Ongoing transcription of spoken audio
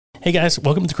Hey guys,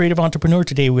 welcome to Creative Entrepreneur.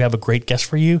 Today we have a great guest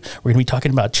for you. We're going to be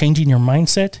talking about changing your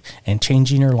mindset and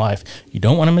changing your life. You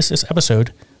don't want to miss this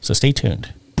episode, so stay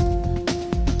tuned.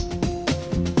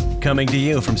 Coming to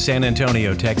you from San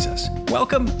Antonio, Texas.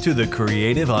 Welcome to The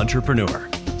Creative Entrepreneur,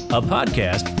 a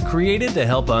podcast created to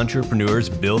help entrepreneurs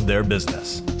build their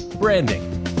business.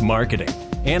 Branding, marketing,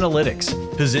 analytics,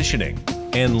 positioning,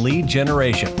 and lead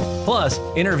generation. Plus,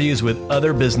 interviews with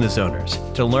other business owners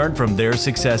to learn from their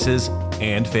successes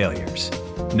and failures.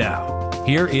 Now,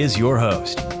 here is your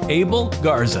host, Abel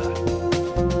Garza.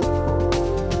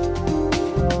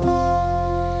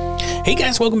 Hey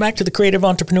guys, welcome back to The Creative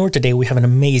Entrepreneur. Today we have an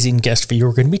amazing guest for you.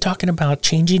 We're going to be talking about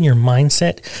changing your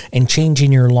mindset and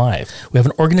changing your life. We have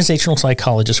an organizational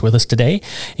psychologist with us today,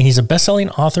 and he's a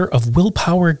best-selling author of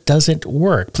Willpower Doesn't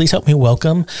Work. Please help me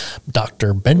welcome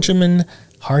Dr. Benjamin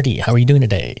Hardy. How are you doing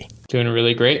today? Doing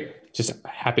really great. Just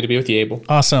happy to be with you, Abel.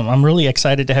 Awesome. I'm really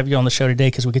excited to have you on the show today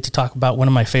because we get to talk about one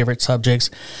of my favorite subjects,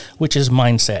 which is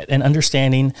mindset and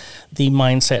understanding the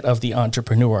mindset of the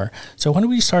entrepreneur. So why don't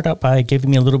we start out by giving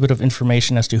me a little bit of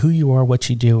information as to who you are, what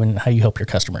you do, and how you help your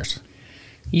customers?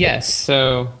 Yes.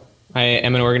 So I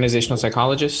am an organizational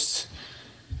psychologist.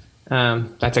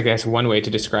 That's, I guess, one way to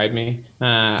describe me.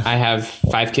 I have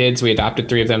 5 kids. We adopted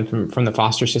 3 of them from the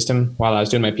foster system while I was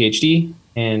doing my PhD.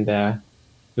 And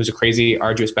it was a crazy,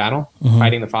 arduous battle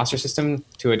fighting the foster system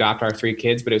to adopt our 3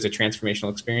 kids, but it was a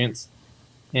transformational experience.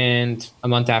 And a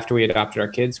month after we adopted our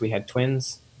kids, we had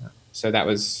twins. So that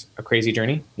was a crazy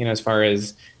journey, as far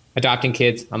as adopting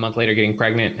kids, a month later getting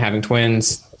pregnant, having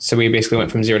twins. So we basically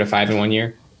went from 0 to 5 in 1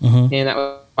 year. And that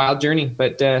was a wild journey,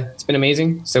 but it's been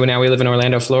amazing. So now we live in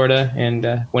Orlando, Florida. And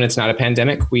when it's not a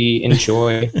pandemic, we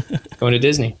enjoy going to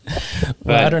Disney.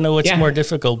 Well, I don't know what's more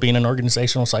difficult, being an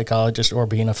organizational psychologist or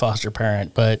being a foster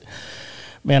parent, but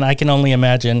man, I can only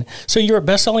imagine. So you're a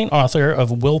best-selling author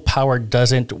of Willpower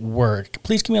Doesn't Work.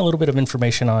 Please give me a little bit of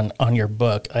information on your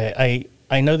book. I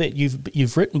know that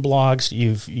you've written blogs.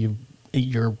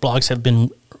 Your blogs have been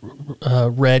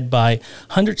read by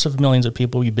hundreds of millions of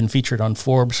people. You've been featured on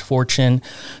Forbes, Fortune,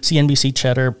 CNBC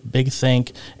Cheddar, Big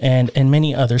Think, and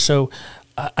many others. So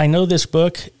I know this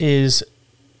book is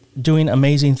doing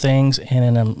amazing things,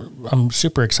 and I'm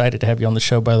super excited to have you on the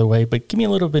show, by the way. But give me a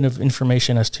little bit of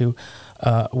information as to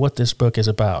what this book is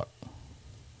about.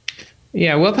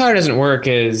 Yeah, Willpower Doesn't Work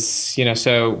is,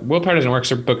 so Willpower Doesn't Work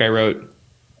is a book I wrote,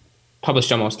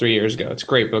 published almost 3 years ago. It's a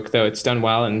great book, though. It's done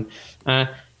well. And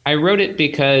I wrote it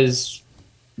because,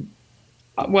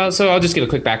 so I'll just give a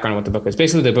quick background on what the book is.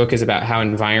 Basically, the book is about how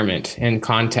environment and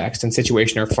context and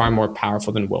situation are far more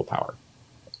powerful than willpower.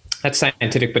 That's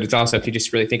scientific, but it's also, if you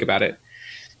just really think about it.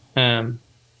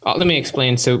 Let me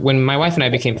explain. So when my wife and I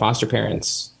became foster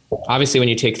parents, obviously when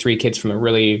you take 3 kids from a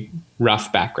really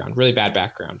rough background, really bad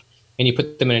background, and you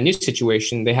put them in a new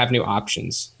situation, they have new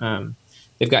options.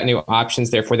 They've got new options,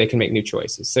 therefore they can make new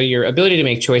choices. So your ability to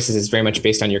make choices is very much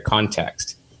based on your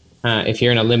context. If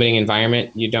you're in a limiting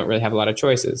environment, you don't really have a lot of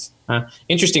choices.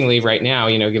 Interestingly, right now,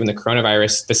 given the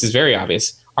coronavirus, this is very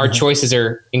obvious. Our choices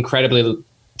are incredibly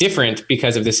different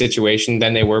because of the situation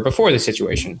than they were before the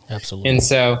situation. Absolutely. And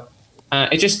so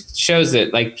it just shows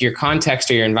that your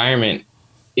context or your environment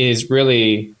is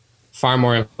really far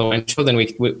more influential than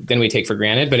we take for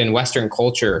granted. But in Western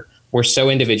culture, we're so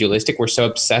individualistic. We're so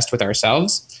obsessed with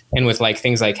ourselves and with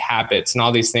things like habits and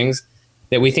all these things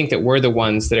that we think that we're the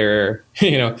ones that are,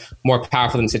 more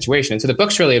powerful than the situation. And so the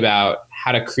book's really about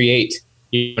how to create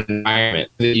your environment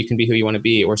so that you can be who you want to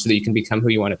be, or so that you can become who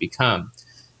you want to become.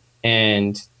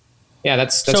 And yeah,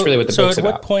 that's really what the book's about. So at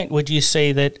what point would you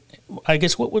say that, I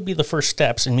guess, what would be the first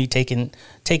steps in me taking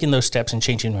those steps and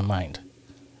changing my mind?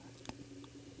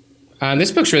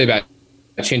 This book's really about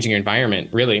changing your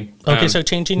environment, really. Okay, so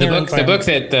changing your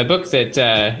environment. The book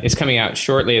that is coming out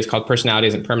shortly is called Personality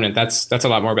Isn't Permanent. That's a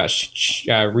lot more about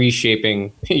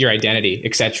reshaping your identity,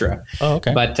 etc. Oh,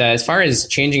 okay. But as far as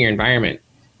changing your environment,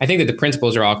 I think that the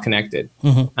principles are all connected.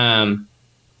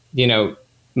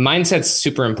 Mindset's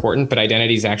super important, but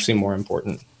identity is actually more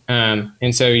important.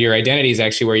 And so your identity is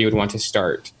actually where you would want to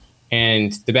start.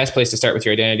 And the best place to start with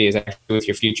your identity is actually with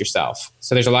your future self.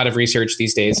 So there's a lot of research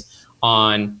these days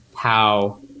on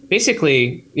how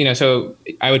basically, so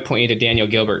I would point you to Daniel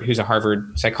Gilbert, who's a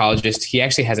Harvard psychologist. He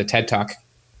actually has a TED Talk,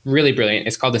 really brilliant.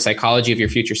 It's called The Psychology of Your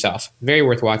Future Self. Very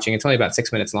worth watching. It's only about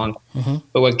 6 minutes long.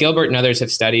 But what Gilbert and others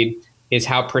have studied is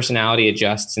how personality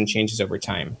adjusts and changes over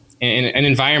time. And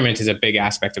environment is a big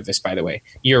aspect of this, by the way.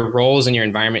 Your roles in your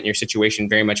environment and your situation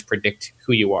very much predict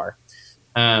who you are.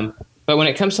 But when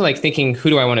it comes to thinking, who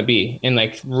do I want to be, and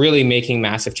really making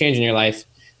massive change in your life,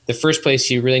 the first place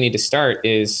you really need to start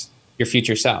is your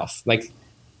future self.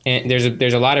 And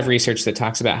there's a lot of research that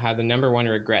talks about how the number one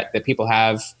regret that people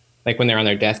have, like when they're on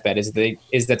their deathbed, is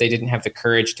that they didn't have the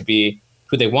courage to be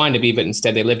who they wanted to be, but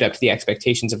instead they lived up to the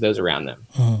expectations of those around them.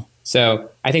 Mm-hmm. So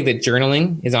I think that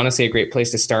journaling is honestly a great place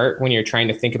to start when you're trying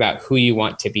to think about who you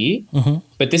want to be. Mm-hmm.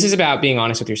 But this is about being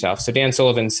honest with yourself. So Dan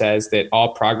Sullivan says that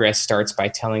all progress starts by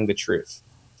telling the truth.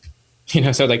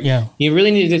 So like, you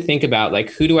really need to think about,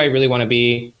 like, who do I really want to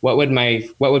be? What would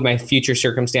my future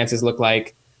circumstances look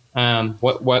like?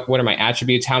 What are my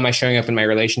attributes? How am I showing up in my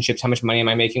relationships? How much money am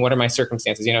I making? What are my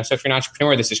circumstances? So if you're an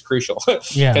entrepreneur, this is crucial.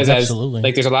 Yeah, absolutely.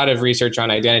 Like, there's a lot of research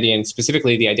on identity, and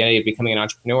specifically the identity of becoming an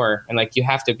entrepreneur. And like, you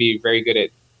have to be very good at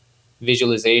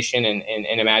visualization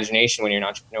and imagination when you're an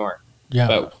entrepreneur. Yeah.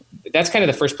 But that's kind of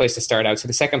the first place to start out. So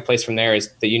the second place from there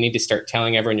is that you need to start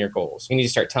telling everyone your goals. You need to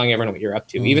start telling everyone what you're up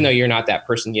to. Mm. Even though you're not that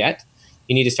person yet,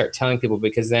 you need to start telling people,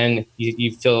 because then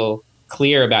you feel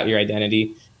clear about your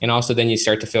identity. And also then you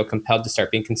start to feel compelled to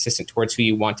start being consistent towards who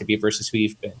you want to be versus who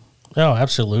you've been. Oh,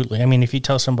 absolutely. I mean, if you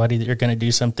tell somebody that you're going to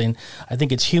do something, I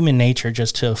think it's human nature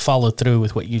just to follow through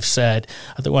with what you've said.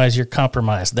 Otherwise, you're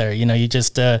compromised there. You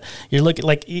just, you're looking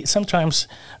like sometimes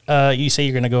you say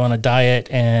you're going to go on a diet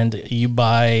and you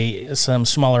buy some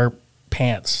smaller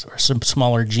pants or some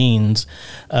smaller jeans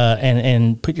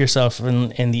and put yourself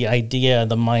in the idea,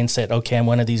 the mindset, okay,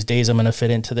 one of these days I'm going to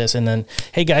fit into this. And then,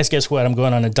 hey, guys, guess what? I'm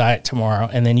going on a diet tomorrow.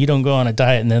 And then you don't go on a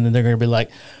diet, and then they're going to be like,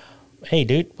 hey,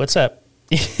 dude, what's up?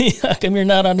 How come you're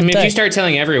not on the diet? If you start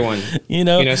telling everyone,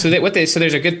 so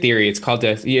there's a good theory. It's called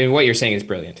what you're saying is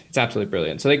brilliant. It's absolutely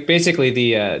brilliant. So like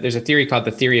basically there's a theory called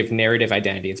the theory of narrative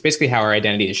identity. It's basically how our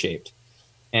identity is shaped.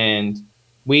 And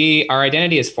our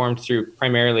identity is formed through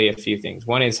primarily a few things.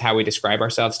 One is how we describe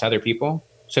ourselves to other people.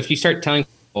 So if you start telling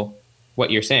people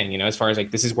what you're saying, as far as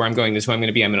like, this is where I'm going, this is who I'm going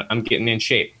to be, I'm getting in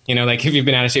shape. Like if you've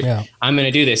been out of shape, I'm going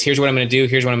to do this. Here's what I'm going to do.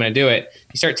 Here's what I'm going to do it.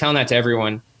 You start telling that to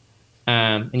everyone.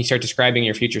 And you start describing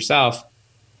your future self,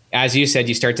 as you said,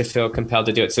 you start to feel compelled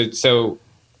to do it. So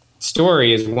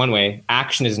story is one way,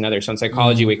 action is another. So in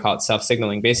psychology, we call it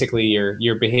self-signaling. Basically,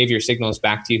 your behavior signals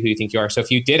back to you who you think you are. So if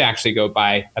you did actually go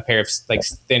buy a pair of like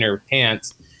thinner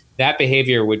pants, that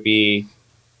behavior would be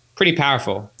pretty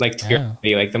powerful. Like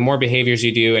the more behaviors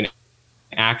you do and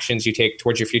actions you take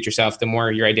towards your future self, the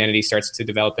more your identity starts to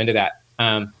develop into that.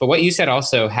 But what you said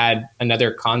also had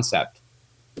another concept.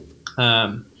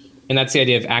 And that's the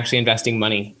idea of actually investing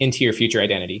money into your future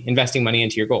identity, investing money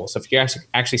into your goals. So if you're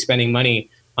actually spending money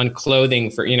on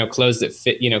clothing for, clothes that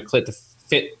fit,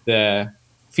 fit the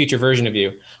future version of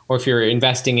you, or if you're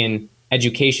investing in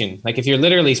education, like if you're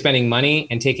literally spending money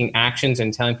and taking actions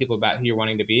and telling people about who you're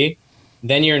wanting to be,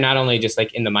 then you're not only just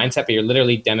like in the mindset, but you're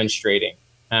literally demonstrating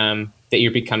that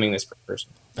you're becoming this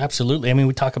person. Absolutely. I mean,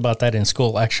 we talk about that in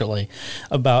school, actually,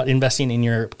 about investing in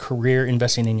your career,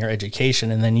 investing in your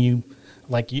education, and then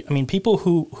people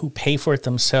who pay for it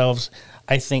themselves,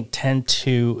 I think, tend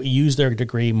to use their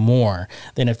degree more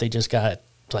than if they just got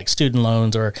like student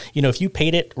loans or, if you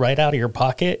paid it right out of your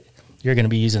pocket, you're going to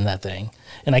be using that thing.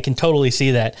 And I can totally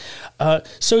see that.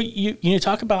 So you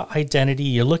talk about identity,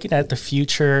 you're looking at the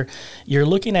future, you're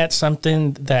looking at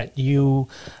something that you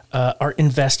are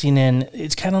investing in.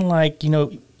 It's kind of like,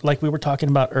 like we were talking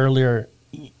about earlier,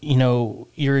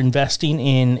 you're investing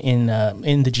in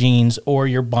the jeans, or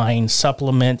you're buying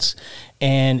supplements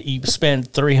and you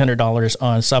spend $300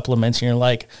 on supplements and you're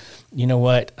like, you know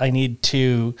what, I need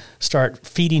to start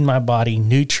feeding my body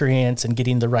nutrients and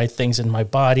getting the right things in my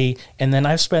body. And then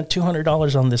I've spent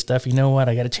 $200 on this stuff. You know what,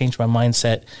 I got to change my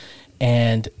mindset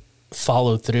and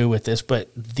follow through with this. But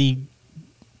the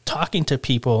talking to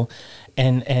people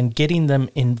and getting them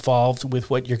involved with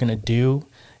what you're going to do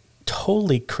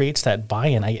totally creates that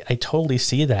buy-in. I totally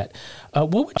see that.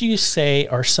 What would you say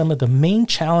are some of the main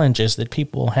challenges that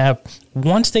people have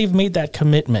once they've made that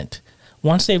commitment,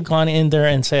 once they've gone in there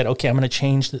and said, okay, I'm going to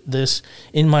change this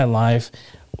in my life?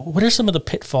 What are some of the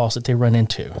pitfalls that they run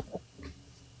into?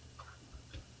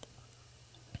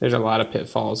 There's a lot of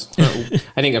pitfalls.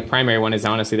 I think a primary one is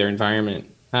honestly their environment.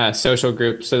 Social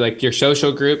group. So like your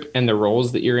social group and the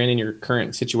roles that you're in your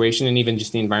current situation, and even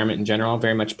just the environment in general,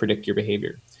 very much predict your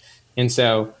behavior. And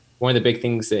so one of the big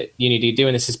things that you need to do,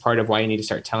 and this is part of why you need to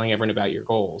start telling everyone about your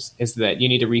goals, is that you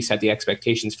need to reset the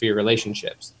expectations for your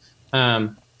relationships.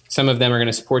 Some of them are going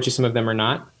to support you, some of them are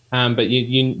not. But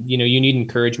you need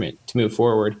encouragement to move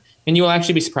forward, and you will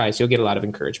actually be surprised. You'll get a lot of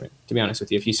encouragement, to be honest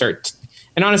with you. If you start,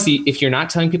 and honestly, if you're not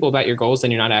telling people about your goals,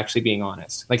 then you're not actually being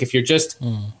honest. Like if you're just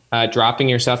dropping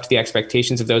yourself to the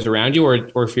expectations of those around you,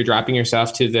 or if you're dropping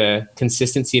yourself to the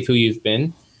consistency of who you've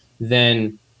been,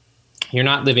 then you're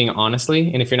not living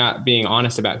honestly. And if you're not being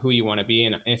honest about who you want to be,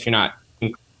 and if you're not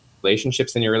in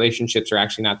relationships, then your relationships are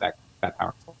actually not that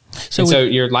powerful. So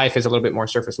your life is a little bit more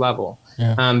surface level.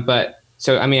 Yeah.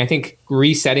 I think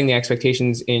resetting the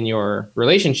expectations in your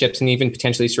relationships and even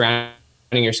potentially surrounding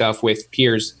yourself with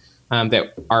peers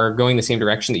that are going the same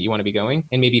direction that you want to be going,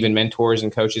 and maybe even mentors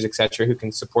and coaches, et cetera, who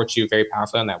can support you very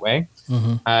powerfully on that way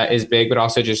is big, but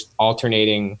also just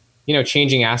alternating,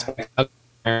 changing aspects of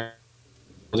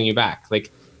holding you back.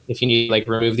 Like if you need to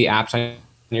remove the apps on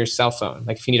your cell phone,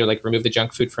 like if you need to remove the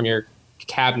junk food from your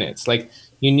cabinets,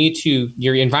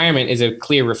 your environment is a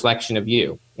clear reflection of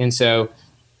you. And so,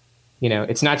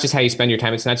 it's not just how you spend your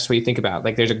time. It's not just what you think about.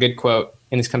 Like there's a good quote,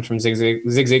 and this comes from Zig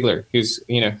Ziglar, who's,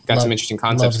 got some interesting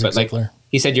concepts, but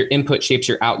he said, your input shapes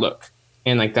your outlook.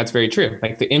 And that's very true.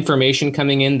 Like the information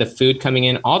coming in, the food coming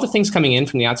in, all the things coming in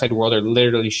from the outside world are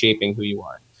literally shaping who you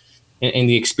are and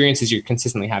the experiences you're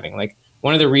consistently having. Like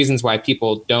one of the reasons why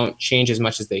people don't change as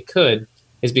much as they could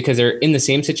is because they're in the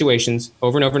same situations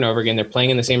over and over and over again. They're playing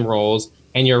in the same roles,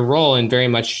 and your role very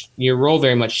much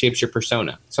shapes your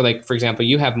persona. So for example,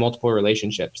 you have multiple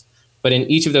relationships, but in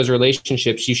each of those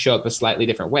relationships, you show up a slightly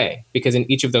different way because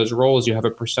in each of those roles, you have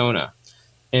a persona.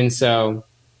 And so,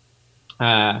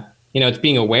 it's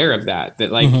being aware of that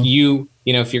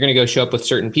if you're going to go show up with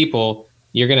certain people,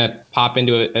 you're going to pop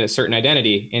into a certain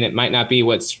identity, and it might not be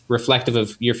what's reflective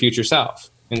of your future self.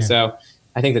 And so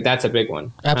I think that's a big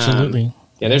one. Absolutely.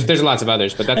 There's lots of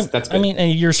others, but that's good. I mean,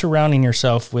 and you're surrounding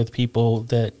yourself with people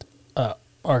that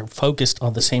are focused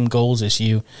on the same goals as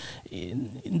you.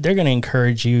 They're going to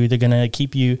encourage you. They're going to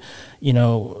keep you,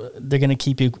 they're going to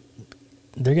keep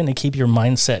your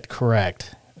mindset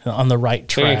correct, on the right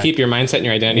track. They're going to keep your mindset and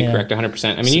your identity correct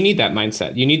 100%. I mean, you need that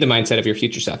mindset. You need the mindset of your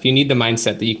future self. You need the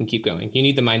mindset that you can keep going. You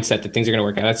need the mindset that things are going to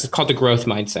work out. That's called the growth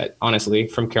mindset, honestly,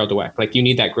 from Carol Dweck. You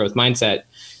need that growth mindset.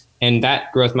 And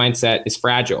that growth mindset is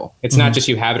fragile. It's not just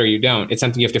you have it or you don't. It's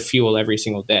something you have to fuel every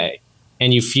single day.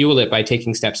 And you fuel it by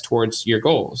taking steps towards your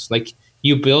goals.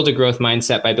 You build a growth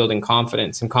mindset by building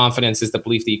confidence. And confidence is the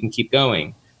belief that you can keep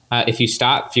going. If you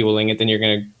stop fueling it, then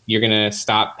you're gonna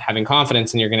stop having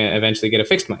confidence, and you're gonna eventually get a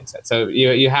fixed mindset. So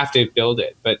you have to build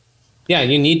it. But yeah,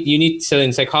 you need. So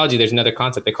in psychology, there's another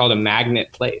concept they call it a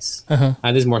magnet place. This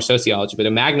is more sociology, but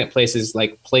a magnet place is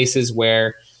places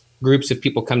where groups of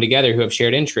people come together who have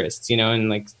shared interests,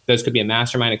 and those could be a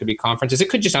mastermind, it could be conferences, it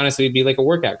could just honestly be a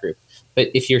workout group. But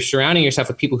if you're surrounding yourself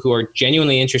with people who are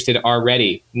genuinely interested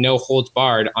already, no holds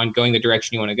barred on going the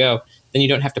direction you want to go, then you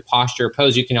don't have to posture or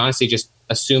pose. You can honestly just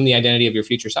assume the identity of your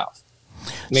future self.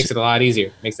 It makes it a lot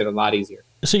easier.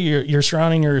 So you're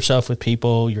surrounding yourself with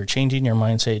people, you're changing your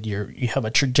mindset, you have a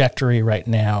trajectory right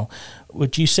now.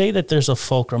 Would you say that there's a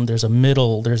fulcrum, there's a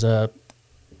middle, there's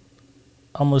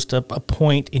almost a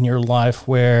point in your life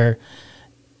where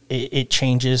it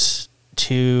changes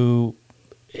to,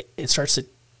 it starts to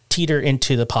teeter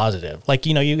into the positive?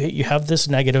 You have this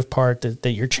negative part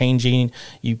that you're changing,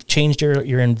 you've changed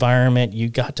your environment, you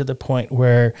got to the point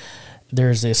where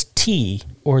there's this T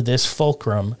or this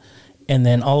fulcrum, and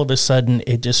then all of a sudden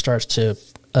it just starts to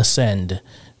ascend.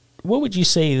 What would you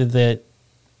say that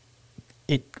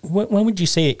when would you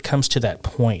say it comes to that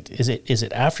point? Is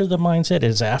it after the mindset?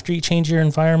 Is it after you change your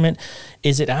environment?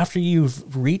 Is it after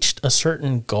you've reached a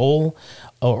certain goal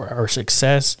or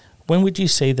success? When would you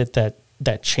say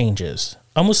that changes?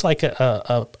 Almost like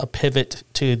a pivot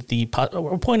to the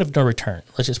point of no return.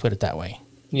 Let's just put it that way.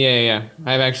 Yeah.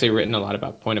 I've actually written a lot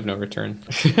about point of no return.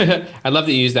 I love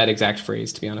that you use that exact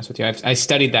phrase, to be honest with you. I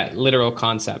studied that literal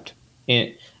concept.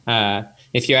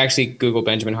 If you actually Google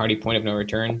Benjamin Hardy point of no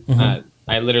return,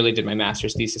 I literally did my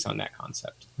master's thesis on that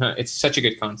concept. It's such a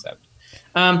good concept.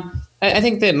 I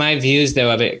think that my views,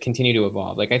 though, of it continue to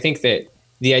evolve. I think that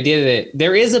the idea that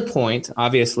there is a point,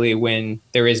 obviously, when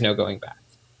there is no going back,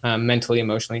 mentally,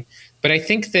 emotionally. But I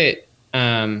think that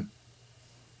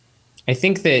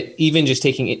even just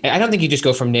taking it, I don't think you just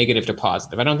go from negative to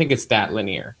positive. I don't think it's that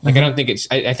linear. I don't think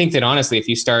I think that honestly, if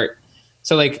you start,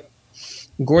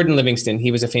 Gordon Livingston, he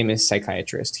was a famous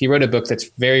psychiatrist. He wrote a book that's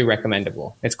very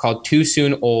recommendable. It's called Too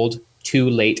Soon Old,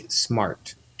 Too Late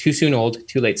Smart. Too Soon Old,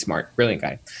 Too Late Smart. Brilliant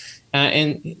guy.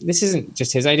 And this isn't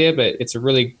just his idea, but it's a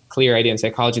really clear idea in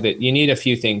psychology that you need a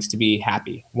few things to be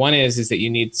happy. One is that you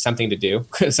need something to do,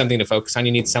 something to focus on.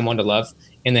 You need someone to love.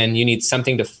 And then you need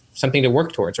something to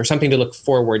work towards, or something to look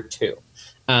forward to.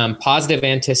 Positive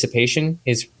anticipation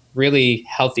is really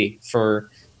healthy for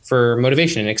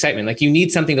motivation and excitement. You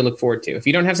need something to look forward to. If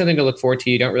you don't have something to look forward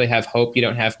to, you don't really have hope. You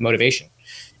don't have motivation.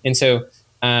 And so,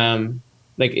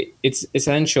 it's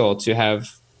essential to have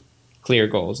clear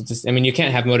goals. You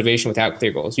can't have motivation without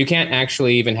clear goals. You can't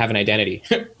actually even have an identity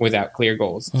without clear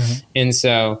goals. And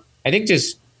so I think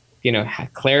just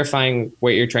clarifying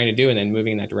what you're trying to do and then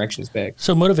moving in that direction is big.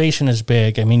 So motivation is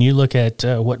big. I mean, you look at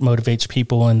what motivates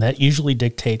people, and that usually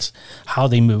dictates how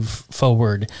they move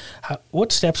forward.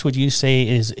 What steps would you say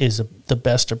is the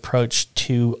best approach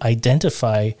to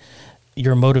identify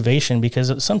your motivation?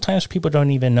 Because sometimes people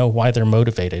don't even know why they're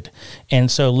motivated.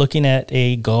 And so looking at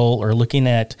a goal or looking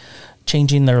at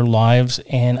changing their lives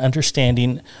and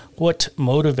understanding what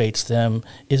motivates them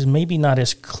is maybe not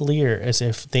as clear as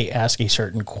if they ask a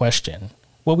certain question.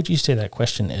 What would you say that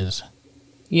question is?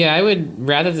 Yeah, I would,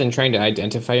 rather than trying to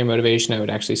identify your motivation, I would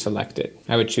actually select it.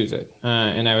 I would choose it.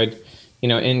 And I would,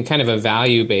 in kind of a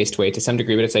value-based way to some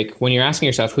degree, but it's like when you're asking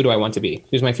yourself, who do I want to be?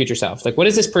 Who's my future self? Like, what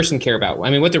does this person care about?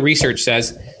 I mean, what the research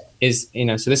says is,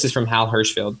 so this is from Hal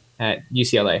Hershfield at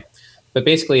UCLA. But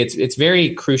basically, it's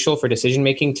very crucial for decision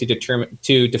making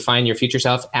to define your future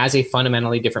self as a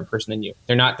fundamentally different person than you.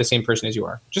 They're not the same person as you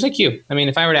are, just like you. I mean,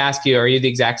 if I were to ask you, are you the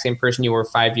exact same person you were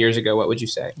 5 years ago? What would you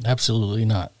say? Absolutely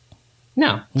not.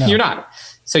 No, you're not.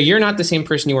 So you're not the same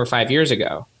person you were 5 years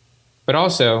ago. But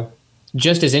also,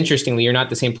 just as interestingly, you're not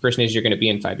the same person as you're going to be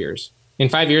in 5 years. In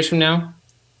 5 years from now,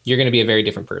 you're going to be a very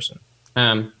different person.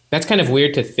 That's kind of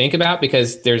weird to think about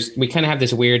because we kind of have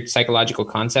this weird psychological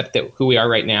concept that who we are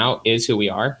right now is who we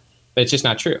are, but it's just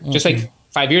not true. Mm-hmm. Just like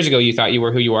 5 years ago, you thought you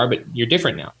were who you are, but you're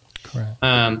different now. Correct.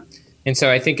 And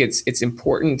so I think it's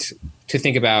important to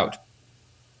think about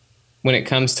when it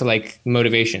comes to like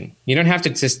motivation. You don't have to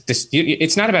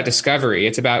it's not about discovery.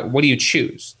 It's about what do you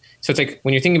choose? So it's like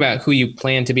when you're thinking about who you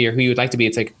plan to be or who you would like to be,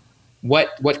 it's like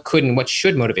what could and what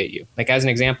should motivate you? Like as an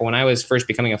example, when I was first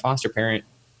becoming a foster parent,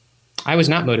 I was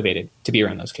not motivated to be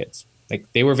around those kids. Like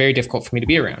they were very difficult for me to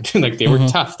be around. Like they were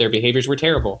tough. Their behaviors were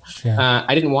terrible. Yeah.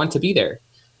 I didn't want to be there,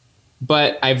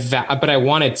 but I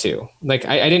wanted to. Like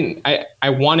I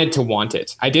wanted to want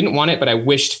it. I didn't want it, but I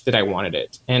wished that I wanted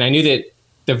it. And I knew that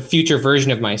the future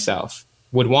version of myself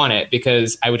would want it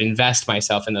because I would invest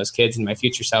myself in those kids, and my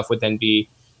future self would then be,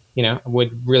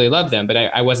 would really love them. But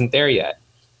I wasn't there yet.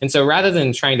 And so rather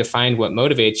than trying to find what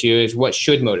motivates you is what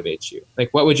should motivate you.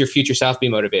 Like what would your future self be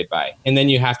motivated by? And then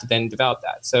you have to then develop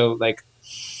that. So like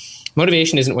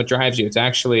motivation isn't what drives you. It's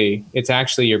actually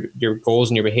your goals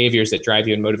and your behaviors that drive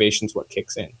you, and motivation is what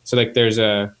kicks in. So like there's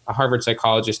a Harvard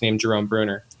psychologist named Jerome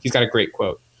Bruner. He's got a great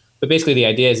quote. But basically the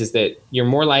idea is that you're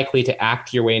more likely to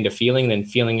act your way into feeling than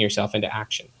feeling yourself into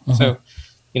action. Mm-hmm. So,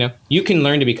 you can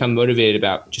learn to become motivated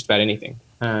about just about anything.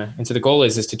 And so the goal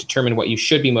is to determine what you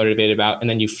should be motivated about, and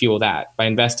then you fuel that by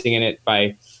investing in it,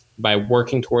 by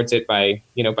working towards it, by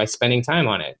spending time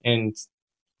on it. And,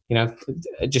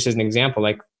 just as an example,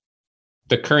 like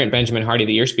the current Benjamin Hardy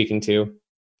that you're speaking to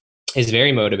is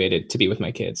very motivated to be with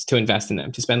my kids, to invest in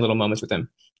them, to spend little moments with them.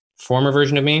 Former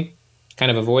version of me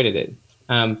kind of avoided it.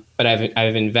 But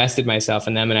I've invested myself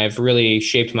in them, and I've really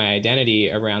shaped my identity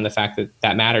around the fact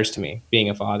that matters to me, being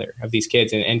a father of these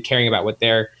kids and caring about what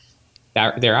their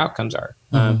outcomes are.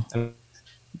 Mm-hmm.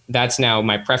 That's now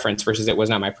my preference versus it was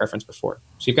not my preference before.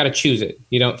 So you've got to choose it.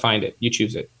 You don't find it, you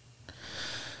choose it.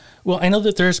 Well, I know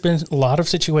that there's been a lot of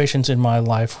situations in my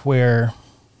life where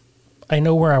I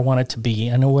know where I wanted to be.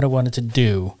 I know what I wanted to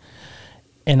do.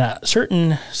 And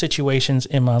certain situations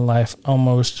in my life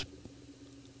almost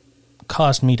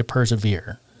caused me to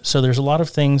persevere. So there's a lot of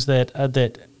things that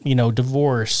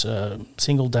divorce,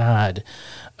 single dad,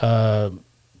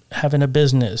 having a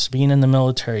business, being in the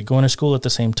military, going to school at the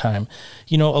same time.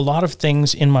 A lot of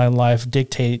things in my life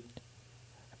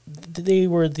they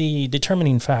were the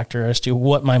determining factor as to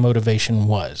what my motivation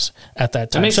was at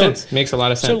that time. That makes sense. Makes a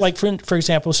lot of sense. So like, for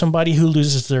example, somebody who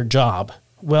loses their job,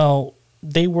 well,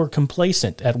 they were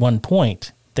complacent at one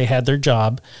point. They had their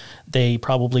job. They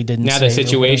probably didn't. Now the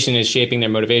situation is shaping their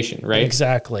motivation, right?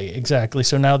 Exactly.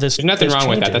 So now there's nothing wrong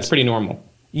with that. That's pretty normal.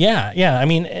 Yeah. I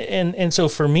mean, and so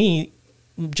for me,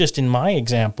 just in my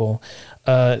example,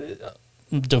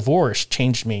 divorce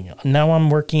changed me. Now I'm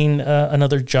working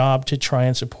another job to try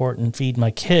and support and feed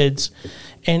my kids,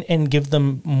 and give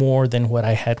them more than what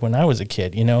I had when I was a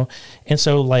kid. And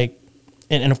so like.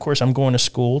 And of course, I'm going to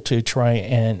school to try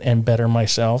and better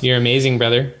myself. You're amazing,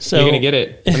 brother. So, you're going to get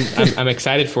it. I'm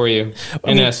excited for you.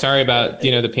 And sorry about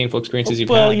the painful experiences you've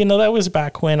had. Well, that was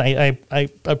back when. I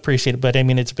appreciate it, but I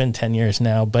mean, it's been 10 years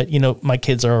now. But my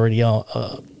kids are already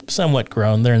all somewhat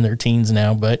grown. They're in their teens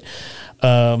now. But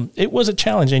it was a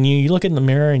challenge. And you look in the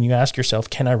mirror and you ask yourself,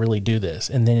 can I really do this?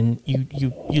 And then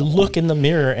you look in the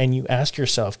mirror and you ask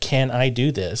yourself, can I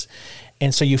do this?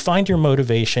 And so you find your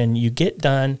motivation. You get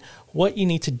done what you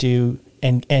need to do,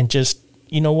 and just,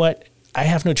 what, I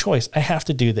have no choice. I have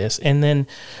to do this. And then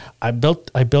I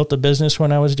built a business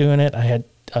when I was doing it. I had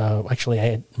I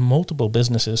had multiple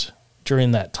businesses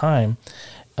during that time.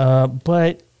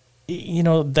 But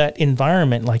that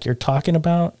environment like you're talking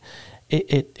about,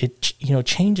 it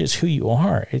changes who you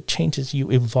are. It changes,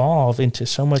 you evolve into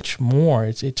so much more.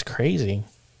 It's crazy.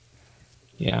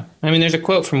 Yeah. I mean, there's a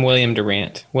quote from William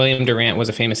Durant. William Durant was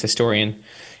a famous historian,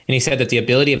 and he said that the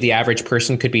ability of the average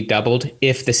person could be doubled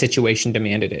if the situation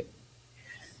demanded it.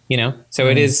 So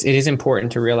it is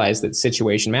important to realize that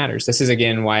situation matters. This is,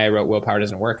 again, why I wrote Willpower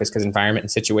Doesn't Work, is because environment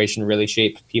and situation really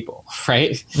shape people,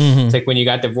 right? Mm-hmm. It's like when you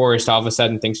got divorced, all of a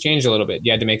sudden things changed a little bit.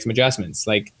 You had to make some adjustments.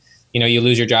 Like, you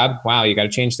lose your job. Wow, you got to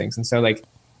change things. And so like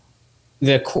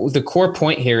the core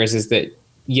point here is that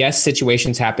yes,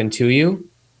 situations happen to you,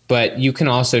 but you can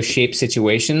also shape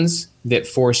situations that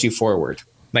force you forward.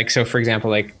 Like, so for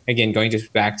example, like, again, going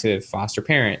just back to foster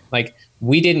parent, like,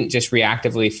 we didn't just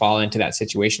reactively fall into that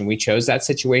situation. We chose that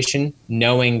situation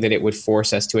knowing that it would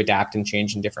force us to adapt and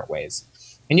change in different ways.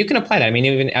 And you can apply that. I mean,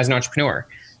 even as an entrepreneur,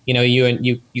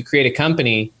 you create a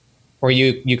company, or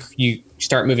you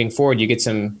start moving forward, you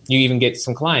even get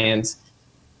some clients,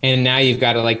 and now you've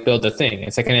got to like build the thing.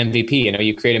 It's like an MVP,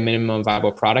 you create a minimum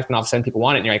viable product, and all of a sudden people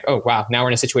want it, and you're like, oh wow, now we're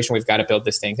in a situation where we've got to build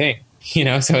this thing. So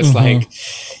it's like,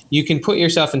 you can put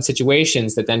yourself in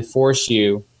situations that then force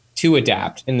you to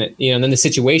adapt, and then the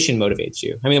situation motivates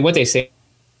you. I mean, what they say,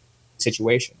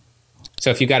 situation.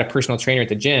 So if you've got a personal trainer at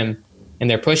the gym and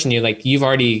they're pushing you, like,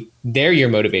 they're your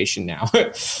motivation now,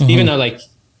 even though like,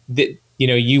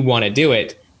 you want to do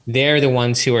it, they're the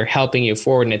ones who are helping you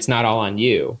forward, and it's not all on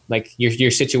you. Like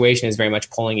your situation is very much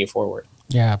pulling you forward.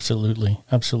 Yeah, absolutely.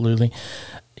 Absolutely.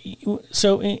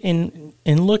 So in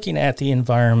looking at the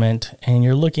environment, and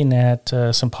you're looking at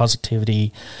some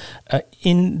positivity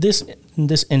in this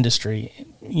industry,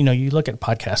 you look at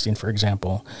podcasting, for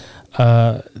example,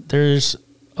 there's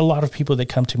a lot of people that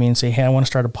come to me and say, hey, I want to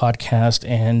start a podcast,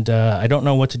 and I don't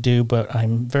know what to do, but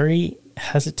I'm very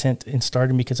hesitant in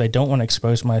starting because I don't want to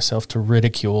expose myself to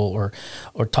ridicule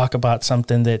or talk about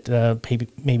something that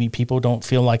maybe people don't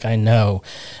feel like I know.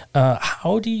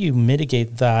 How do you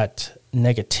mitigate that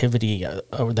negativity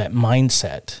or that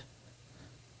mindset?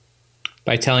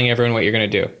 By telling everyone what you're going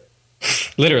to do.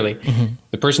 Literally. Mm-hmm.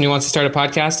 The person who wants to start a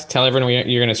podcast, tell everyone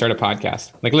you're going to start a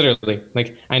podcast. Like, literally.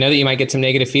 Like, I know that you might get some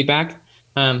negative feedback.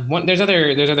 There's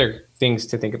other things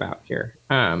to think about here.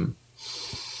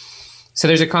 So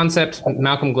there's a concept,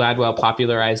 Malcolm Gladwell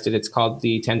popularized it. It's called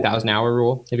the 10,000 hour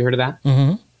rule. Have you heard of that?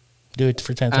 Mm-hmm. Do it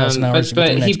for 10,000 hours.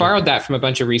 But he borrowed that from a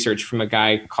bunch of research from a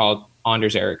guy called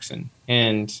Anders Ericsson.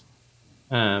 And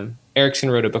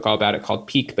Ericsson wrote a book all about it called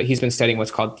Peak, but he's been studying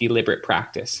what's called deliberate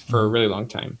practice for a really long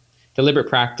time. Deliberate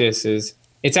practice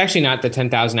it's actually not the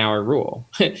 10,000 hour rule.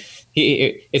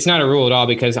 It's not a rule at all,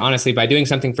 because honestly, by doing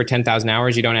something for 10,000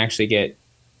 hours,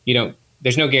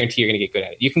 there's no guarantee you're going to get good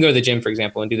at it. You can go to the gym, for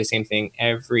example, and do the same thing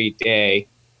every day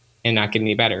and not get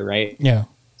any better, right? Yeah.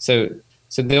 So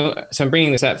I'm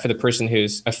bringing this up for the person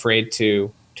who's afraid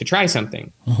to try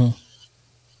something. Mm-hmm.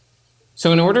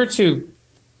 So in order to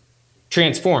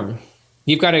transform,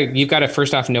 you've got to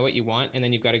first off know what you want, and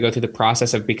then you've got to go through the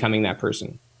process of becoming that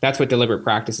person. That's what deliberate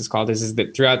practice is called. Is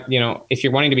that throughout, if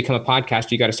you're wanting to become a podcaster,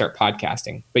 you got to start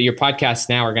podcasting. But your podcasts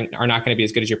now are not going to be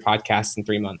as good as your podcasts in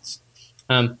 3 months.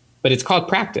 But it's called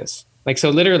practice. Like,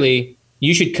 so literally,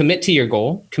 you should commit to your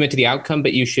goal, commit to the outcome,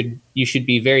 but you should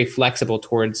be very flexible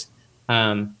towards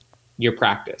your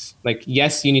practice. Like,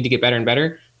 yes, you need to get better and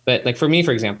better. But like for me,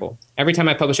 for example, every time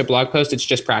I publish a blog post, it's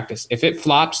just practice. If it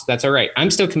flops, that's all right.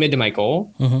 I'm still committed to my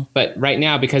goal. Mm-hmm. But right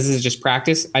now, because this is just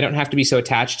practice, I don't have to be so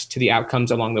attached to the outcomes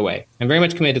along the way. I'm very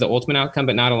much committed to the ultimate outcome,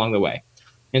 but not along the way.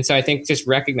 And so I think just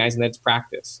recognizing that it's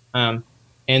practice. And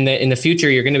that in the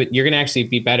future, you're gonna actually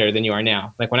be better than you are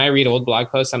now. Like when I read old blog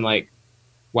posts, I'm like,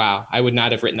 wow, I would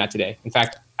not have written that today. In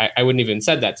fact, I wouldn't even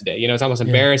said that today. It's almost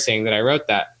embarrassing that I wrote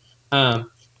that. And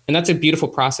that's a beautiful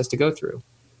process to go through.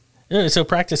 So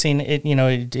practicing it,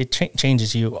 it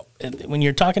changes you. When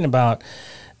you're talking about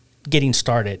getting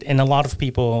started, and a lot of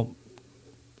people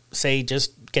say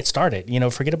just get started,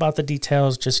 forget about the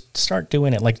details, just start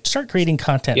doing it. Like start creating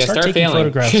content, start taking failing.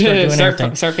 Photographs, start doing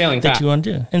everything start failing that you want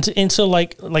to do. And so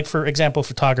like for example,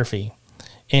 photography.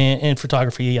 In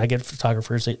photography, I get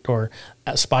photographers or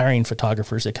aspiring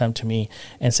photographers that come to me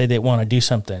and say they want to do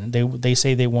something. They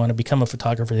say they want to become a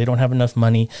photographer. They don't have enough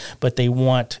money, but they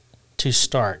want to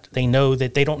start. They know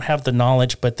that they don't have the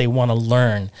knowledge, but they want to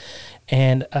learn.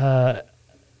 And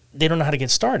they don't know how to get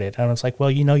started. And I was like,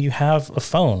 well, you have a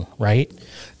phone, right?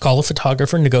 Call a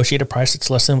photographer, negotiate a price that's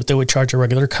less than what they would charge a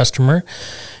regular customer,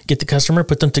 get the customer,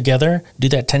 put them together, do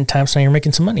that 10 times, now you're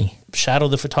making some money. Shadow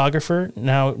the photographer,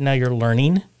 now you're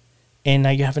learning, and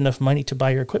now you have enough money to buy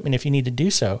your equipment if you need to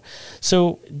do so.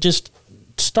 So just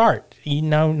start.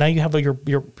 Now you have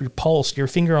your pulse, your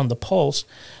finger on the pulse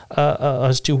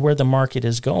as to where the market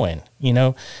is going.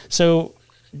 So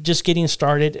just getting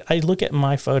started. I look at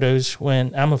my photos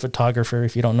when I'm a photographer.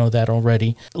 If you don't know that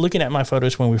already, looking at my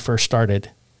photos when we first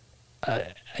started,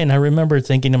 and I remember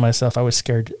thinking to myself, I was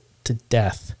scared to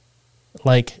death.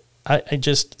 Like I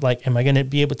just like, am I going to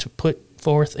be able to put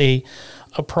forth a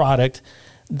product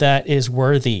that is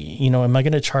worthy? Am I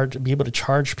going to be able to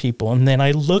charge people? And then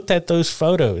I looked at those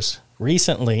photos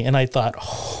recently and I thought,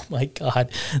 oh my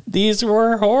God, these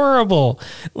were horrible.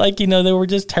 Like, they were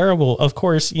just terrible. Of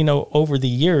course, over the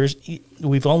years,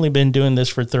 we've only been doing this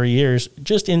for 3 years.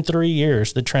 Just in 3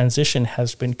 years, the transition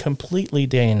has been completely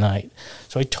day and night.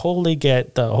 So I totally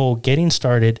get the whole getting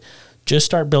started. Just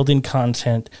start building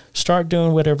content, start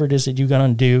doing whatever it is that you're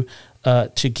going to do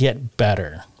to get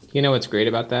better. You know what's great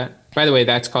about that? By the way,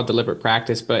 that's called deliberate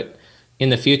practice, but in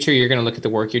the future, you're going to look at the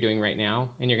work you're doing right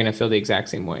now and you're going to feel the exact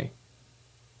same way.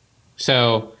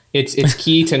 So it's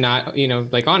key to not,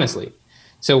 honestly.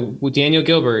 So with Daniel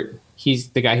Gilbert, he's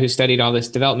the guy who studied all this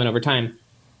development over time.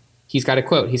 He's got a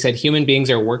quote. He said, "Human beings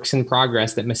are works in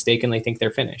progress that mistakenly think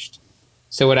they're finished."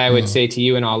 So what I would say to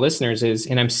you and all listeners is,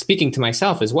 and I'm speaking to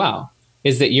myself as well,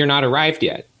 is that you're not arrived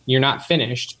yet. You're not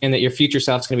finished, and that your future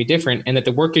self's going to be different, and that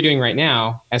the work you're doing right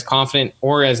now, as confident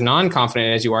or as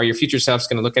non-confident as you are, your future self's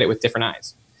going to look at it with different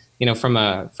eyes. From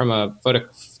a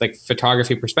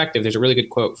photography perspective, there's a really good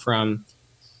quote from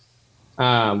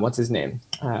what's his name,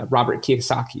 Robert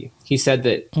Kiyosaki. He said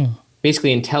that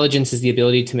basically intelligence is the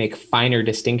ability to make finer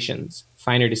distinctions.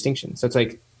 So it's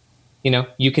like,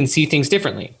 you can see things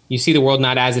differently. You see the world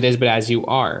not as it is, but as you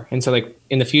are. And so like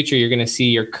in the future, you're going to see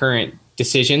your current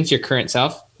decisions, your current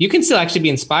self. You can still actually be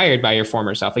inspired by your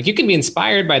former self. Like you can be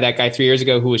inspired by that guy 3 years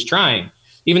ago who was trying,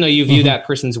 even though you view that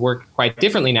person's work quite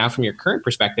differently now from your current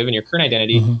perspective and your current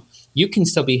identity. You can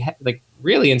still be like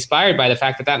really inspired by the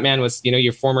fact that that man was,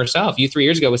 your former self. You 3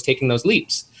 years ago was taking those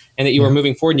leaps and that you were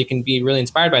moving forward, and you can be really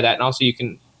inspired by that. And also you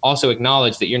can also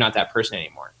acknowledge that you're not that person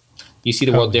anymore. You see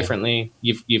the world differently.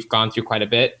 You've gone through quite a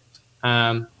bit.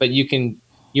 But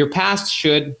your past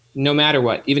should, no matter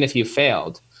what, even if you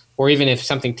failed, or even if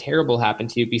something terrible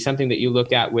happened to you, be something that you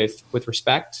look at with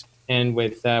respect and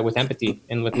with empathy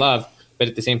and with love, but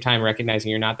at the same time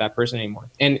recognizing you're not that person anymore.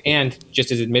 And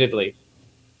just as admittedly,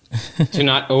 to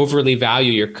not overly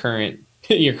value your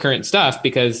current stuff,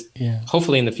 because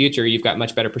hopefully in the future you've got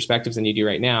much better perspectives than you do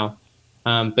right now.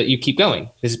 But you keep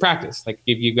going. This is practice. Like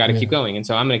you've got to keep going. And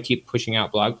so I'm going to keep pushing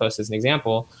out blog posts as an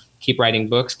example, keep writing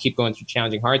books, keep going through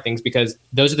challenging, hard things, because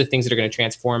those are the things that are going to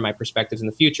transform my perspectives in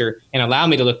the future and allow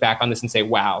me to look back on this and say,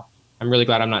 wow, I'm really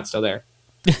glad I'm not still there.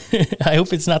 I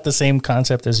hope it's not the same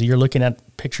concept as you're looking at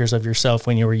pictures of yourself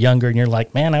when you were younger and you're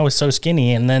like, man, I was so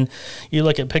skinny. And then you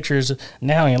look at pictures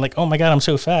now and you're like, oh my God, I'm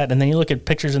so fat. And then you look at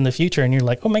pictures in the future and you're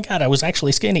like, oh my God, I was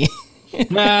actually skinny.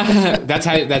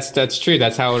 That's true.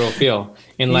 That's how it'll feel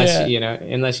unless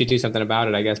you do something about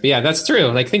it, I guess. But yeah, that's true.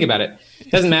 Like think about it.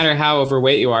 It doesn't matter how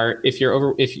overweight you are. If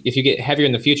you get heavier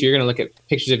in the future, you're going to look at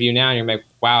pictures of you now and you're like,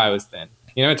 wow, I was thin.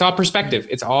 It's all perspective.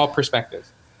 It's all perspective.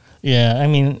 Yeah, I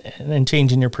mean, and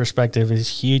changing your perspective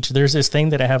is huge. There's this thing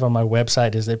that I have on my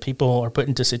website is that people are put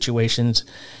into situations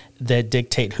that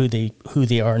dictate who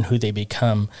they are and who they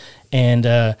become.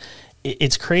 And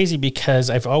it's crazy because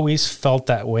I've always felt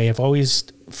that way. I've always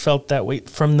felt that way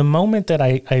from the moment that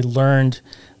I learned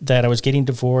that I was getting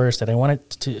divorced, that I wanted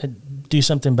to do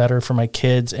something better for my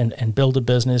kids and build a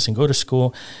business and go to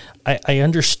school. I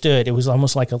understood. It was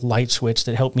almost like a light switch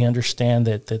that helped me understand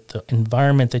that the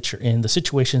environment that you're in, the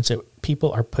situations that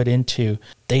people are put into,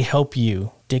 they help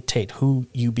you dictate who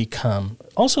you become.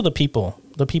 Also the people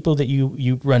that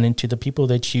you run into, the people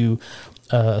that you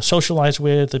socialize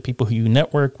with, the people who you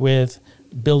network with,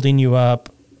 building you up.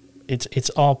 It's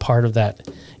all part of that,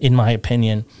 in my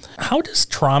opinion. How does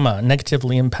trauma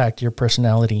negatively impact your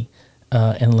personality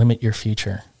and limit your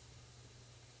future?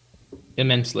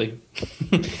 Immensely.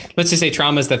 Let's just say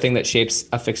trauma is the thing that shapes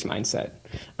a fixed mindset.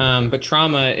 But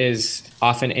trauma is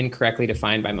often incorrectly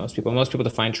defined by most people. Most people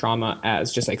define trauma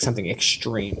as just like something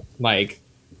extreme, like,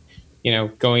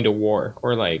 going to war,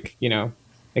 or like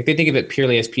they think of it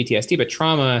purely as PTSD, but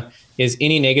trauma is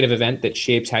any negative event that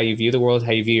shapes how you view the world,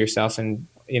 how you view yourself. And,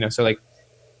 so like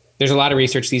there's a lot of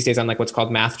research these days on like what's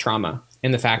called math trauma,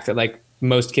 and the fact that like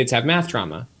most kids have math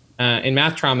trauma. And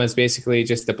math trauma is basically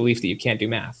just the belief that you can't do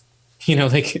math.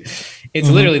 It's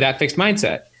literally that fixed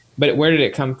mindset. But where did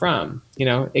it come from?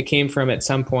 It came from at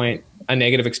some point a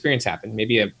negative experience happened.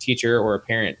 Maybe a teacher or a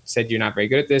parent said you're not very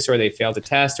good at this, or they failed a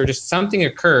test, or just something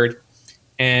occurred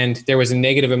and there was a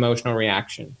negative emotional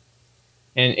reaction.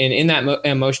 And in that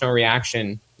emotional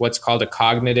reaction, what's called a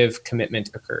cognitive commitment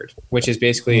occurred, which is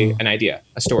basically an idea,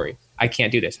 a story. I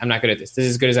can't do this. I'm not good at this. This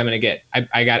is as good as I'm going to get.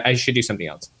 I should do something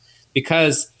else,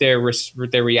 because they're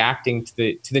reacting to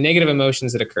the negative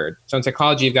emotions that occurred. So in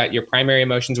psychology, you've got your primary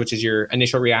emotions, which is your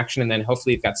initial reaction, and then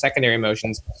hopefully you've got secondary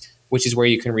emotions, which is where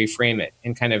you can reframe it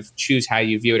and kind of choose how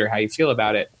you view it or how you feel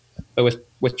about it. But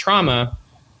with trauma,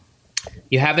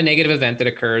 you have a negative event that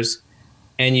occurs,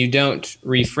 and you don't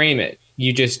reframe it.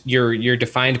 You're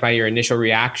defined by your initial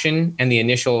reaction and the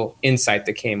initial insight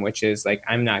that came, which is like,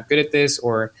 I'm not good at this,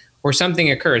 or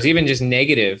something occurs, even just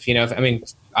negative.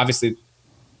 Obviously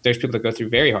there's people that go through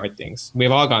very hard things.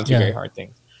 We've all gone through very hard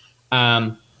things.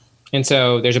 And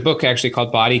so there's a book actually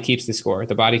called Body Keeps the Score.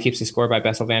 The Body Keeps the Score by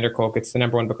Bessel van der Kolk. It's the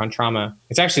 #1 book on trauma.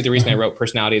 It's actually the reason I wrote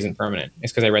Personality Isn't Permanent.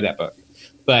 It's because I read that book.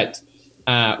 But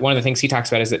one of the things he talks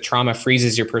about is that trauma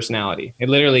freezes your personality. It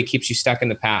literally keeps you stuck in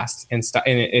the past, and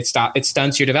it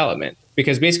stunts your development.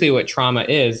 Because basically what trauma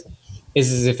is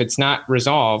if it's not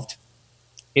resolved,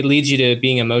 it leads you to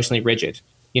being emotionally rigid.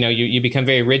 You become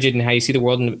very rigid in how you see the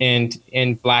world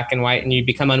in black and white, and you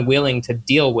become unwilling to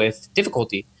deal with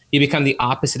difficulty. You become the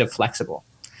opposite of flexible.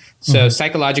 So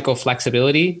psychological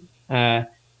flexibility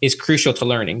is crucial to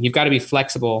learning. You've got to be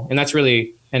flexible, and that's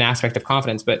really an aspect of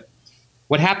confidence. But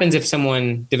what happens if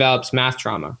someone develops math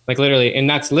trauma? Like literally, and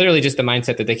that's literally just the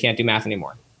mindset that they can't do math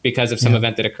anymore because of some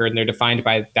event that occurred, and they're defined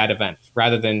by that event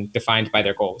rather than defined by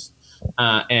their goals,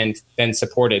 and then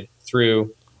supported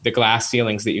through the glass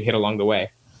ceilings that you hit along the way.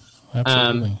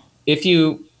 Absolutely. If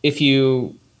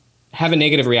you have a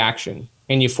negative reaction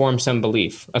and you form some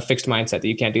belief, a fixed mindset that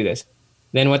you can't do this,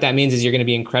 then what that means is you're going to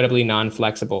be incredibly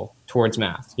non-flexible towards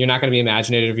math. You're not going to be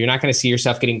imaginative. You're not going to see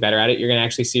yourself getting better at it. You're going to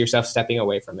actually see yourself stepping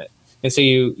away from it. And so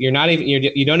you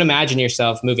don't imagine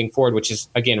yourself moving forward, which is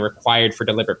again required for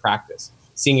deliberate practice,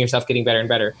 seeing yourself getting better and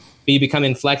better, but you become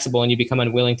inflexible and you become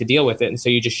unwilling to deal with it. And so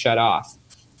you just shut off.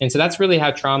 And so that's really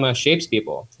how trauma shapes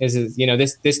people this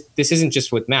isn't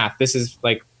just with math. This is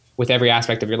like with every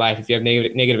aspect of your life. If you have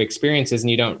negative experiences and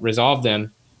you don't resolve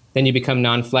them, then you become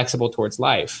non-flexible towards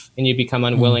life, and you become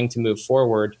unwilling to move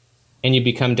forward, and you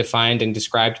become defined and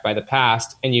described by the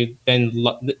past. And you then,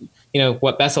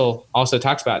 what Bessel also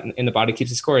talks about in The Body Keeps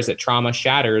the Score is that trauma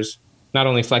shatters not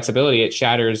only flexibility, it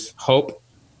shatters hope,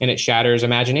 and it shatters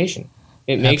imagination.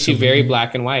 It makes you very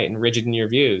black and white and rigid in your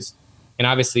views. And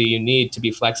obviously you need to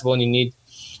be flexible, and you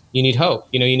need hope.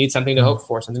 You need something to hope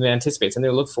for, something to anticipate, something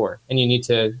to look for. And you need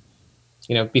to,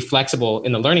 be flexible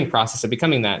in the learning process of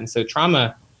becoming that. And so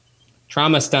trauma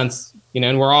stunts,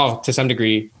 and we're all to some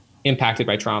degree impacted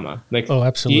by trauma. Like, oh,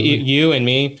 absolutely. You and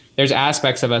me, there's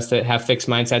aspects of us that have fixed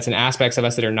mindsets and aspects of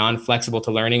us that are non-flexible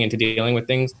to learning and to dealing with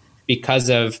things because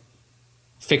of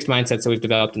fixed mindsets that we've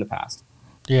developed in the past.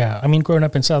 Yeah. I mean, growing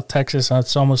up in South Texas,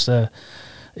 it's almost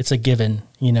it's a given,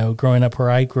 growing up where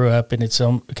I grew up, and it's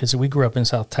because we grew up in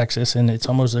South Texas, and it's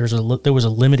almost there was a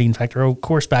limiting factor. Of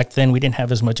course, back then we didn't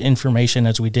have as much information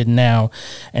as we did now,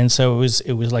 and so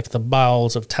it was like the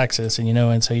bowels of Texas,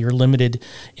 and so you're limited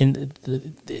in.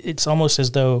 It's almost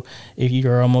as though if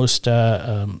you're almost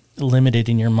limited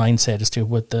in your mindset as to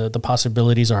what the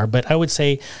possibilities are. But I would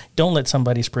say don't let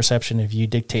somebody's perception of you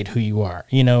dictate who you are.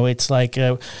 It's like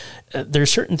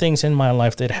there's certain things in my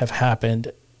life that have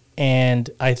happened. And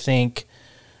I think,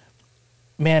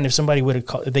 man, if somebody would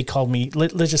have they called me,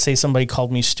 let's just say somebody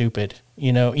called me stupid,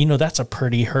 that's a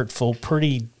pretty hurtful,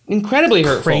 pretty incredibly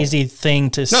crazy hurtful thing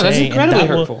to say. No, that's incredibly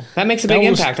hurtful. That makes a big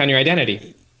impact on your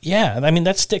identity. Yeah. I mean,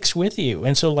 that sticks with you.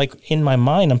 And so like in my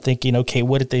mind, I'm thinking, okay,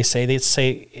 what did they say?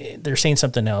 They're saying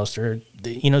something else, or,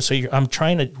 so I'm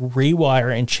trying to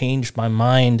rewire and change my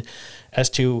mind as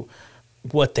to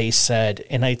what they said.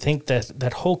 And I think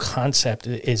that whole concept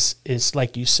is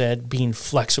like you said, being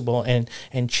flexible and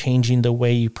changing the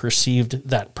way you perceived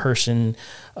that person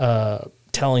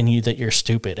telling you that you're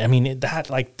stupid. I mean, it's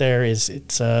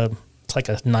like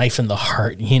a knife in the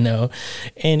heart, And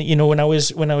when I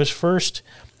was first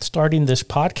starting this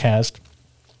podcast,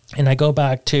 and I go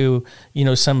back to,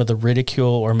 some of the ridicule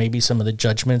or maybe some of the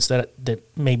judgments that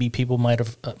maybe people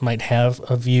might have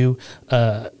of you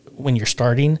when you're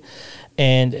starting.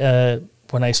 And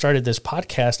when I started this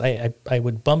podcast, I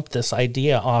would bump this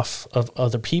idea off of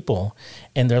other people,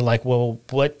 and they're like, well,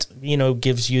 what,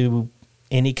 gives you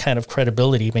any kind of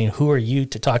credibility? I mean, who are you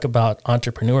to talk about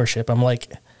entrepreneurship? I'm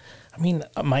like,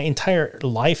 my entire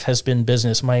life has been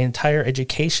business. My entire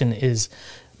education is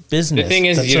business. The thing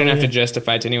is, you don't have to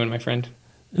justify it to anyone, my friend.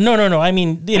 No. I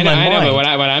mean, in my mind. I know,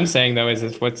 but what I'm saying though is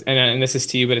and this is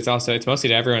to you, but it's mostly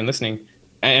to everyone listening.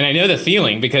 And I know the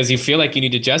feeling, because you feel like you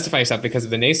need to justify yourself because of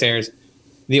the naysayers.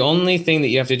 the only thing that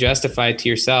you have to justify to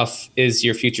yourself is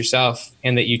your future self,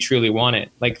 and that you truly want it.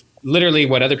 Like literally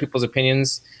what other people's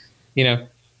opinions,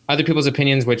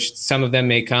 which some of them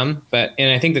may come,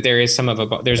 and I think that there is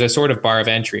there's a sort of bar of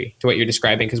entry to what you're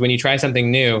describing. Because when you try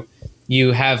something new,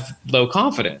 you have low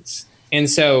confidence. And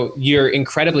so you're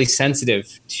incredibly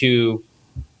sensitive to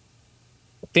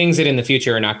things that in the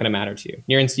future are not going to matter to you.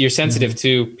 You're sensitive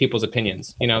to people's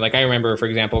opinions. Like I remember, for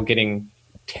example, getting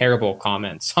terrible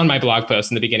comments on my blog post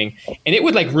in the beginning, and it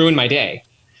would like ruin my day.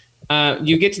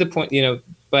 You get to the point,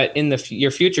 but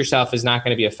your future self is not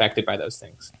going to be affected by those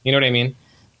things. You know what I mean?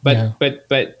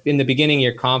 But in the beginning,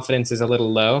 your confidence is a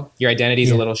little low, your identity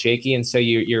is a little shaky, and so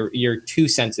you're too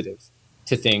sensitive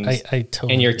to things, I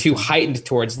totally and you're too heightened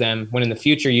towards them. When in the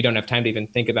future, you don't have time to even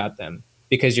think about them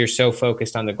because you're so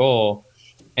focused on the goal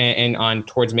and on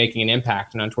towards making an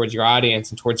impact and on towards your audience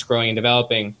and towards growing and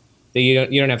developing, that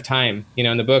you don't have time.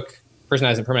 In the book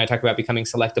Personalized and Permanent, I talk about becoming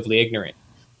selectively ignorant.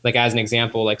 Like as an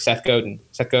example, like Seth Godin.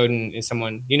 Seth Godin is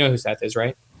someone, you know who Seth is,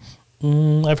 right?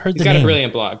 I've heard He's got a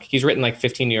brilliant blog. He's written like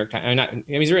 15 New York Times.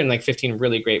 He's written like 15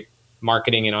 really great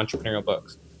marketing and entrepreneurial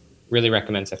books. Really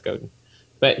recommend Seth Godin.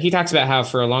 But he talks about how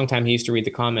for a long time he used to read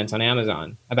the comments on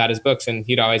Amazon about his books, and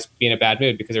he'd always be in a bad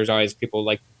mood because there's always people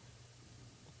like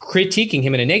critiquing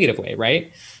him in a negative way,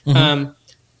 right? Mm-hmm.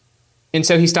 And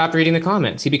so he stopped reading the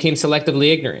comments. He became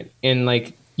selectively ignorant. And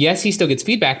like, yes, he still gets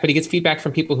feedback, but he gets feedback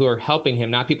from people who are helping him,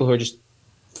 not people who are just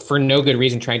for no good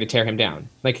reason trying to tear him down.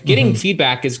 Like getting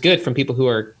feedback is good from people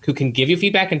who can give you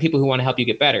feedback and people who want to help you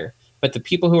get better. But the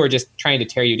people who are just trying to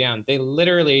tear you down,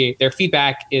 their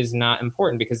feedback is not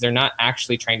important because they're not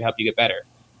actually trying to help you get better.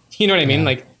 You know what I mean?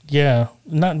 Like,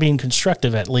 not being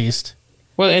constructive at least.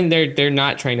 Well, and they're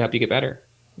not trying to help you get better.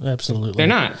 Absolutely. They're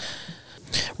not.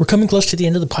 We're coming close to the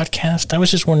end of the podcast. I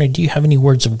was just wondering, do you have any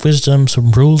words of wisdom,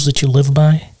 some rules that you live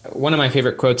by? One of my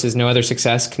favorite quotes is, "No other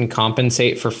success can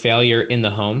compensate for failure in the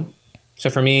home." So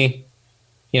for me,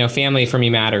 family for me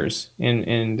matters.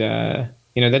 And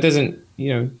that doesn't,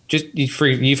 just for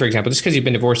you, for example, just because you've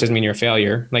been divorced doesn't mean you're a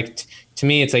failure. Like to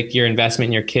me, it's like your investment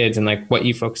in your kids and like what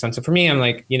you focus on. So for me, I'm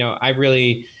like, I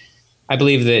believe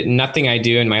that nothing I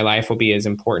do in my life will be as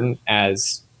important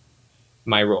as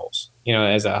my roles,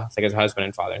 as a husband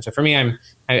and father. And so for me,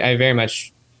 I very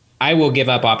much, I will give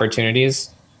up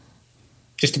opportunities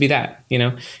just to be that,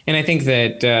 and I think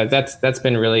that that's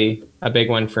been really a big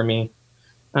one for me.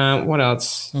 What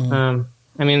else?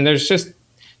 Mm-hmm.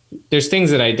 There's things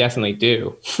that I definitely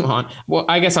do well,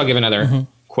 I guess I'll give another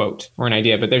quote or an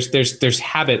idea, but there's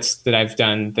habits that I've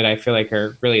done that I feel like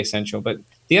are really essential. But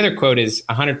the other quote is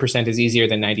 100% is easier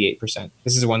than 98%.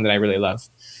 This is one that I really love.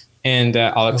 And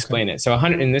I'll explain it. So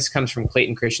 100, and this comes from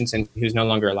Clayton Christensen, who's no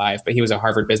longer alive, but he was a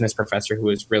Harvard business professor who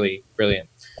was really brilliant.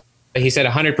 But he said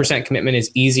 100% commitment is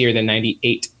easier than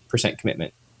 98%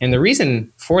 commitment. And the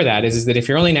reason for that is that if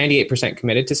you're only 98%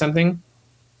 committed to something,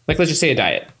 like let's just say a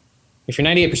diet, if you're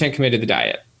 98% committed to the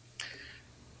diet,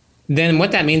 then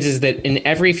what that means is that in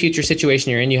every future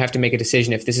situation you're in, you have to make a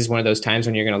decision if this is one of those times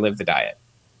when you're going to live the diet,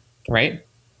 right?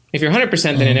 If you're 100%,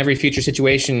 then in every future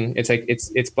situation, it's like,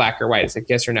 it's black or white. It's like,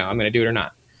 yes or no, I'm going to do it or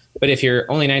not. But if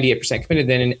you're only 98% committed,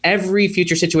 then in every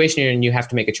future situation you're in, you have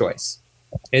to make a choice.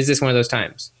 Is this one of those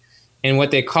times? And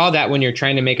what they call that when you're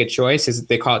trying to make a choice is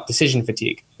they call it decision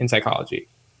fatigue in psychology.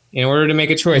 In order to make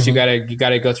a choice, you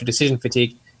gotta go through decision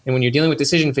fatigue. And when you're dealing with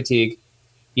decision fatigue,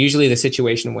 usually the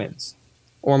situation wins,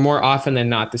 or more often than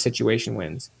not, the situation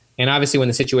wins. And obviously when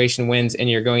the situation wins and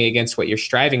you're going against what you're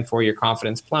striving for, your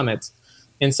confidence plummets.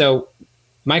 And so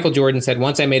Michael Jordan said,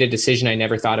 "Once I made a decision, I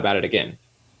never thought about it again."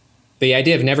 The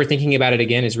idea of never thinking about it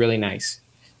again is really nice.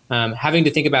 Having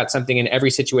to think about something in every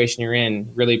situation you're in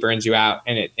really burns you out,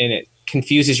 and it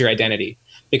confuses your identity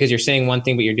because you're saying one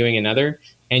thing, but you're doing another,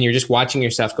 and you're just watching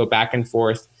yourself go back and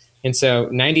forth. And so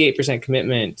 98%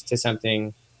 commitment to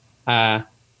something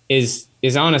is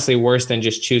honestly worse than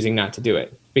just choosing not to do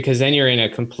it, because then you're in a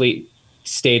complete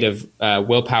state of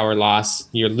willpower loss.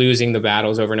 You're losing the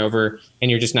battles over and over, and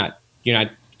you're not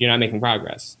making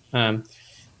progress. And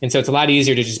so it's a lot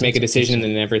easier to just make a decision and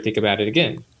then never think about it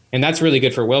again. And that's really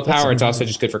good for willpower. It's also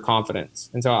just good for confidence.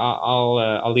 And so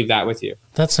I'll leave that with you.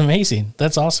 That's amazing.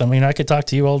 That's awesome. I mean, I could talk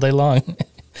to you all day long.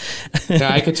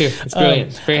 Yeah, I could too. It's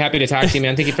brilliant. Very happy to talk to you,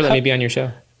 man. Thank you for letting me be on your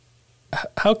show.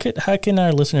 How can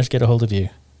our listeners get a hold of you?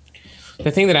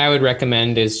 The thing that I would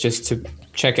recommend is just to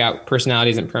check out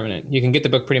Personality Isn't Permanent. You can get the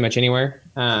book pretty much anywhere.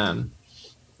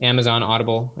 Amazon,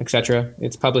 Audible, etc.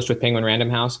 It's published with Penguin Random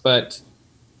House, but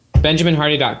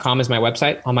BenjaminHardy.com is my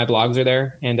website. All my blogs are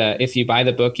there. And if you buy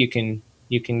the book, you can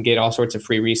get all sorts of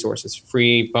free resources,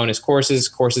 free bonus courses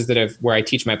where I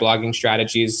teach my blogging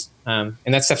strategies. And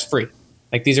that stuff's free.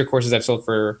 Like these are courses I've sold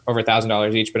for over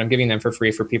 $1,000 each, but I'm giving them for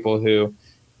free for people who,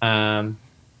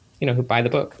 who buy the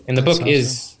book. And the book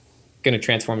is going to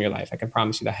transform your life. I can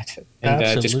promise you that.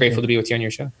 And just grateful to be with you on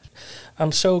your show.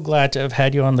 I'm so glad to have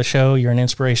had you on the show. You're an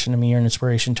inspiration to me. You're an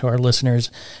inspiration to our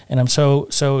listeners. And I'm so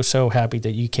happy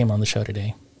that you came on the show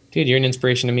today. Dude, you're an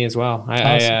inspiration to me as well.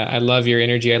 I love your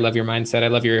energy. I love your mindset. I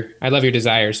love your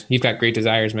desires. You've got great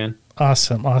desires, man.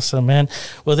 Awesome, man.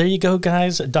 Well, there you go,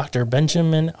 guys. Dr.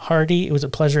 Benjamin Hardy. It was a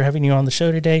pleasure having you on the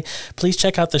show today. Please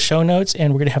check out the show notes,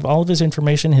 and we're going to have all of his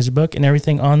information, his book, and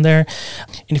everything on there.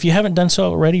 And if you haven't done so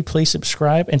already, please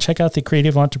subscribe and check out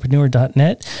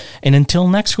thecreativeentrepreneur.net. And until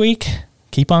next week,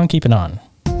 keep on keeping on.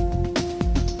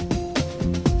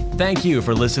 Thank you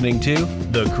for listening to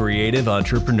The Creative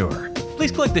Entrepreneur.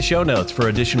 Please click the show notes for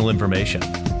additional information.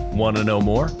 Want to know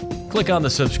more? Click on the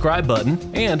subscribe button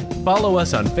and follow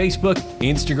us on Facebook,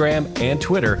 Instagram, and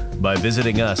Twitter by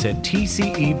visiting us at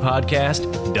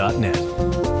tcepodcast.net.